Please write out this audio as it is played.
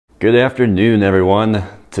Good afternoon, everyone.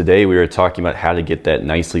 Today we are talking about how to get that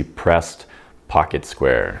nicely pressed pocket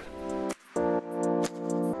square.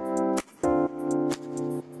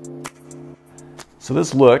 So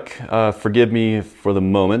this look, forgive me for the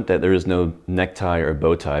moment that there is no necktie or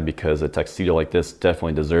bow tie because a tuxedo like this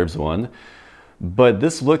definitely deserves one. But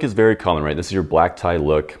this look is very common, right? This is your black tie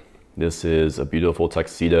look. This is a beautiful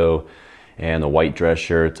tuxedo and a white dress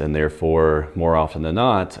shirt, and therefore, more often than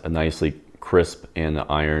not, a nicely crisp and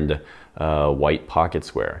ironed white pocket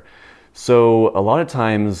square. So a lot of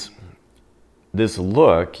times this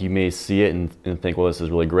look, you may see it and think, well, this is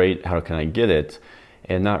really great, how can I get it?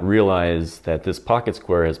 And not realize that this pocket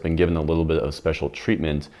square has been given a little bit of special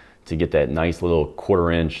treatment to get that nice little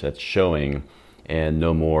 1/4 inch that's showing, and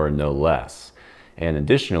no more, no less. And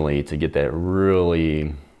additionally, to get that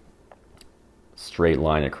really straight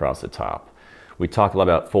line across the top. We talk a lot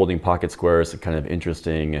about folding pocket squares, kind of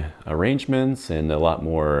interesting arrangements and a lot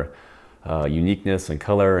more uniqueness and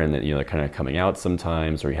color, and you know, they're kind of coming out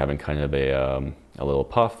sometimes, or you're having kind of a little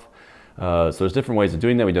puff. So there's different ways of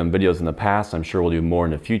doing that. We've done videos in the past. I'm sure we'll do more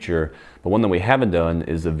in the future. But one that we haven't done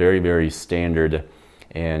is a very, very standard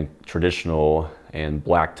and traditional and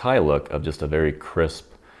black tie look of just a very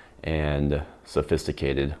crisp and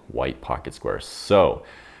sophisticated white pocket square. So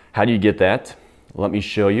how do you get that? Let me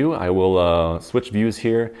show you. I will switch views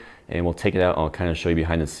here and we'll take it out. I'll kind of show you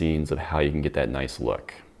behind the scenes of how you can get that nice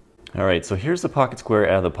look. All right, so here's the pocket square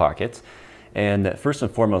out of the pocket. And first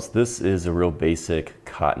and foremost, this is a real basic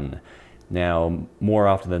cotton. Now, more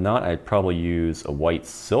often than not, I'd probably use a white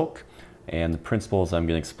silk. And the principles I'm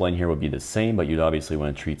going to explain here would be the same, but you'd obviously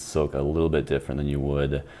want to treat silk a little bit different than you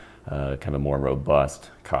would kind of a more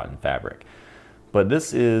robust cotton fabric. But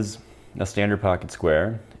this is a standard pocket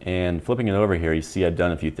square, and flipping it over here, you see I've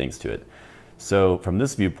done a few things to it. So from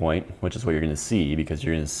this viewpoint, which is what you're going to see, because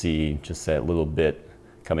you're going to see just that little bit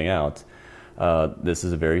coming out, this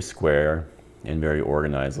is a very square and very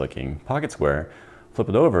organized looking pocket square. Flip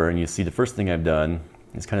it over and you see the first thing I've done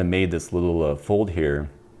is kind of made this little fold here,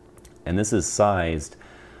 and this is sized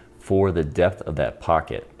for the depth of that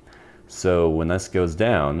pocket. So when this goes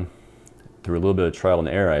down, through a little bit of trial and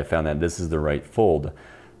error, I found that this is the right fold,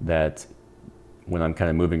 that when I'm kind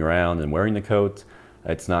of moving around and wearing the coat,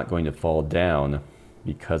 it's not going to fall down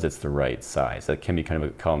because it's the right size. That can be kind of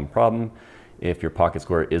a common problem. If your pocket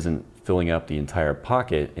square isn't filling up the entire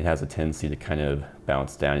pocket, it has a tendency to kind of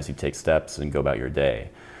bounce down as you take steps and go about your day.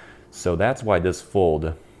 So that's why this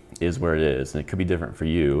fold is where it is, and it could be different for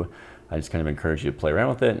you. I just kind of encourage you to play around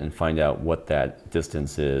with it and find out what that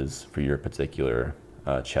distance is for your particular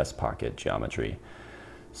chest pocket geometry.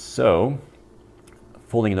 So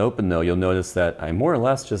folding it open though, you'll notice that I more or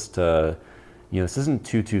less just, this isn't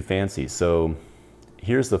too fancy. So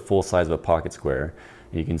here's the full size of a pocket square.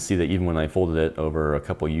 You can see that even when I folded it over a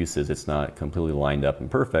couple uses, it's not completely lined up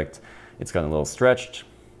and perfect. It's gotten a little stretched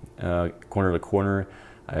corner to corner.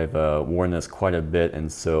 I've worn this quite a bit,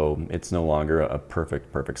 and so it's no longer a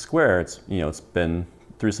perfect square. It's, it's been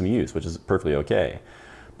through some use, which is perfectly okay.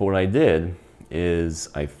 But what I did is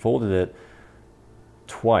I folded it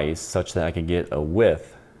twice such that I could get a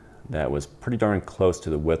width that was pretty darn close to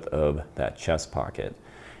the width of that chest pocket.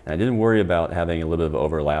 And I didn't worry about having a little bit of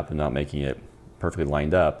overlap and not making it perfectly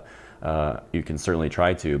lined up. You can certainly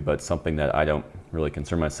try to, but something that I don't really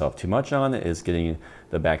concern myself too much on is getting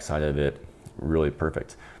the back side of it really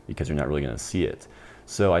perfect, because you're not really going to see it.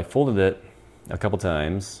 So I folded it a couple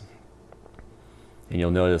times, and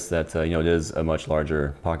you'll notice that it is a much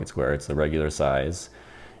larger pocket square. It's a regular size.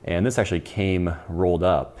 And this actually came rolled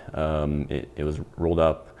up. It was rolled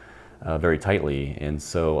up very tightly, and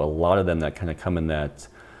so a lot of them that kind of come in that,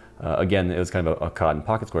 again, it was kind of a cotton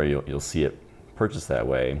pocket square. You'll see it purchased that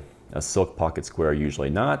way. A silk pocket square, usually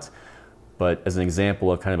not. But as an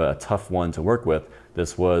example of kind of a tough one to work with,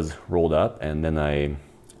 this was rolled up, and then I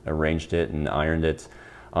arranged it and ironed it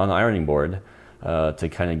on the ironing board to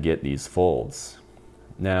kind of get these folds.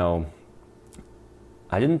 Now,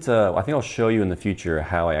 I think I'll show you in the future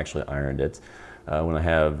how I actually ironed it when I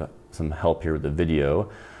have some help here with the video.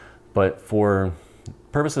 But for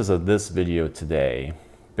purposes of this video today,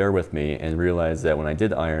 bear with me and realize that when I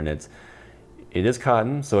did iron it, it is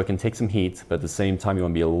cotton, so it can take some heat, but at the same time you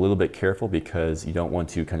want to be a little bit careful because you don't want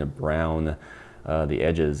to kind of brown the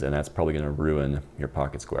edges, and that's probably going to ruin your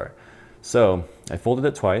pocket square. So I folded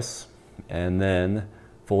it twice and then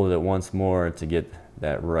folded it once more to get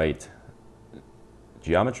that right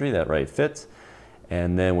geometry, that right fit,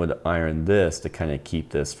 and then would iron this to kind of keep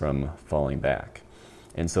this from falling back.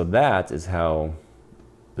 And so that is how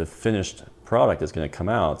the finished product is going to come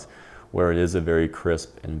out, where it is a very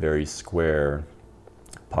crisp and very square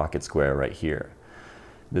pocket square right here.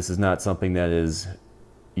 This is not something that is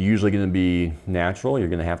usually going to be natural. You're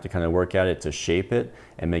going to have to kind of work at it to shape it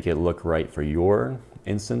and make it look right for your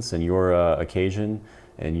instance and your occasion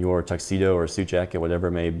and your tuxedo or suit jacket, whatever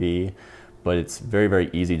it may be. But it's very, very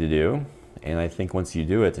easy to do. And I think once you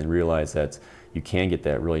do it and realize that you can get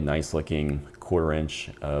that really nice looking 1/4 inch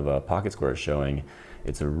of pocket square showing,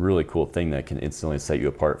 it's a really cool thing that can instantly set you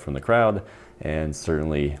apart from the crowd and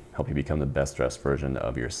certainly help you become the best dressed version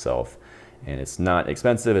of yourself. And it's not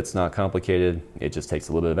expensive, it's not complicated, it just takes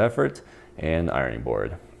a little bit of effort and ironing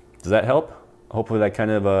board. Does that help? Hopefully that kind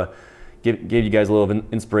of gave you guys a little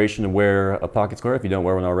inspiration to wear a pocket square if you don't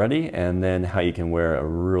wear one already, and then how you can wear a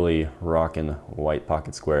really rockin' white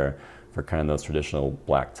pocket square for kind of those traditional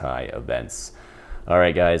black tie events. All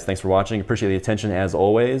right guys, thanks for watching. Appreciate the attention as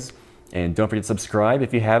always. And don't forget to subscribe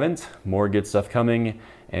if you haven't. More good stuff coming,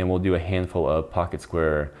 and we'll do a handful of pocket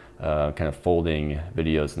square kind of folding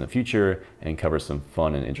videos in the future and cover some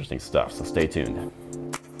fun and interesting stuff. So stay tuned.